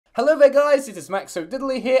Hello there guys, it is Max So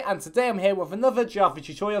Diddly here, and today I'm here with another Java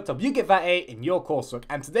tutorial to help you get that A in your coursework,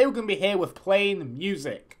 and today we're going to be here with playing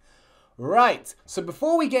music. Right, so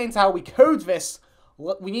before we get into how we code this,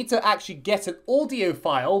 we need to actually get an audio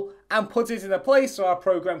file and put it in a place so our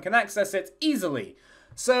program can access it easily.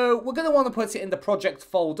 So we're going to want to put it in the project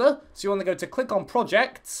folder, so you want to go to click on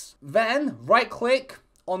projects, then right click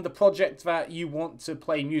on the project that you want to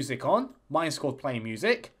play music on. Mine's called play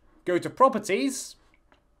music. Go to properties.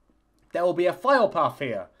 There will be a file path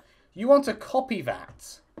here. You want to copy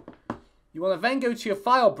that. You want to then go to your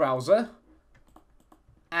file browser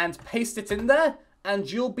and paste it in there,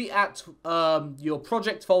 and you'll be at your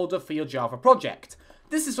project folder for your Java project.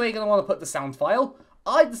 This is where you're going to want to put the sound file.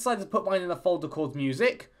 I decided to put mine in a folder called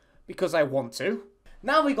music because I want to.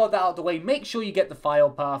 Now we got that out of the way, make sure you get the file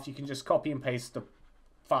path. You can just copy and paste the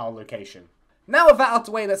file location. Now with that out of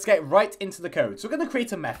the way, let's get right into the code. So we're going to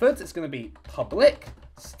create a method. It's going to be public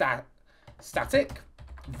static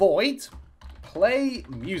void play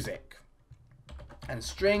music and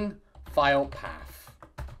string file path.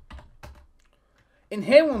 In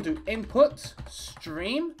here we're going to do input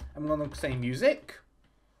stream and we're going to say music.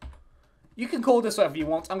 You can call this whatever you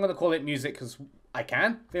want. I'm going to call it music because I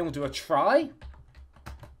can. Then we'll do a try,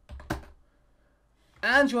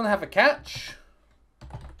 and you want to have a catch.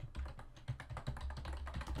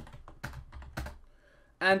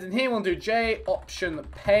 And in here we'll do J option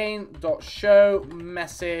pane.show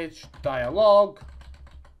message dialog.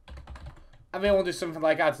 And then we'll do something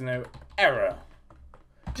like, I don't know, error.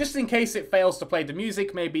 Just in case it fails to play the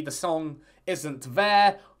music, maybe the song isn't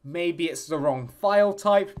there, maybe it's the wrong file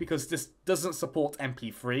type because this doesn't support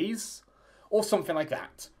MP3s, or something like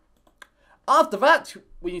that. After that,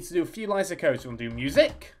 we need to do a few lines of code. So we'll do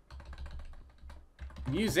music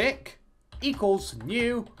equals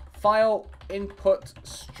new file input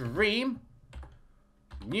stream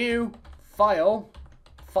new file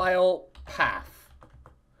path.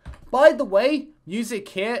 By the way, music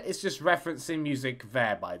here is just referencing music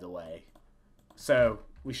there, by the way. So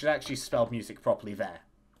we should actually spell music properly there.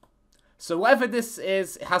 So whatever this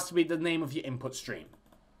is, it has to be the name of your input stream,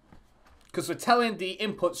 because we're telling the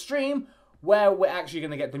input stream where we're actually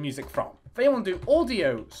going to get the music from. If you want to do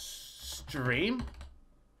audio stream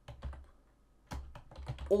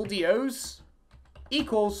audios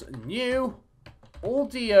equals new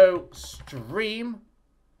audio stream,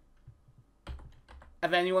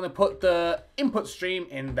 and then you want to put the input stream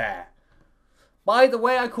in there. By the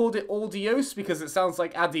way, I called it audios because it sounds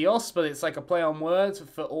like adios, but it's like a play on words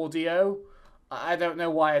for audio. I don't know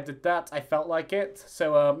why I did that. I felt like it.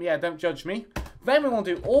 So yeah, don't judge me. Then we want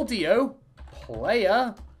to do audio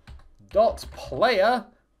player dot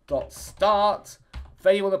start.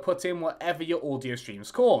 Then you want to put in whatever your audio stream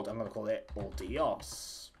is called. I'm going to call it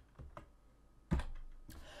audios.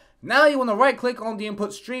 Now you want to right click on the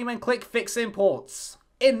input stream and click fix imports.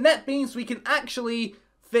 In NetBeans we can actually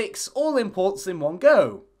fix all imports in one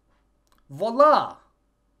go. Voila!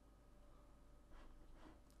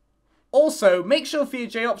 Also, make sure for your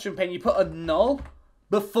J option pane you put a null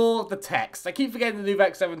before the text. I keep forgetting to do that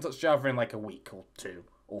because I haven't touched Java in like a week or 2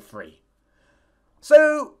 or 3.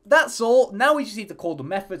 So that's all. Now we just need to call the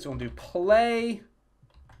methods. We'll do play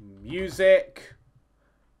music,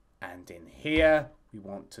 and in here we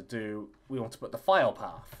want to put the file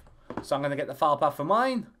path. So I'm going to get the file path for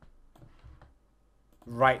mine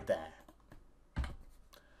right there.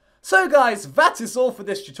 So guys, that is all for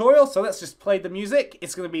this tutorial. So let's just play the music.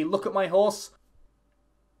 It's going to be Look at My Horse.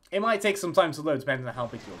 It might take some time to load depending on how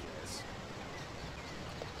big your audio is.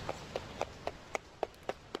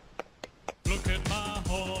 Look at my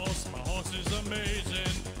horse is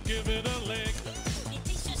amazing. Give it a lick. It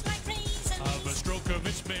tastes just like raisins. Have a stroke of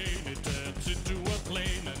its mane, it turns into a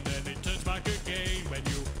plane, and then it turns back again when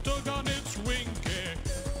you tug on its winky.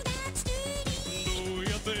 That's dirty. Do you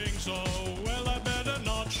think so? Well, I better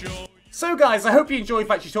not show. So guys, I hope you enjoyed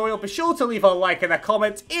that tutorial. Be sure to leave a like and a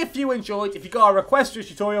comment if you enjoyed. If you got a request for a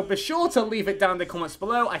tutorial, be sure to leave it down in the comments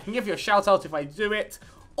below. I can give you a shout out if I do it.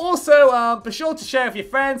 Also, be sure to share with your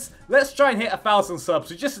friends. Let's try and hit 1,000 subs.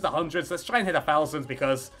 We just hit 100, so let's try and hit 1,000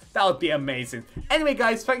 because that would be amazing. Anyway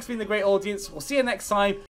guys, thanks for being a great audience. We'll see you next time.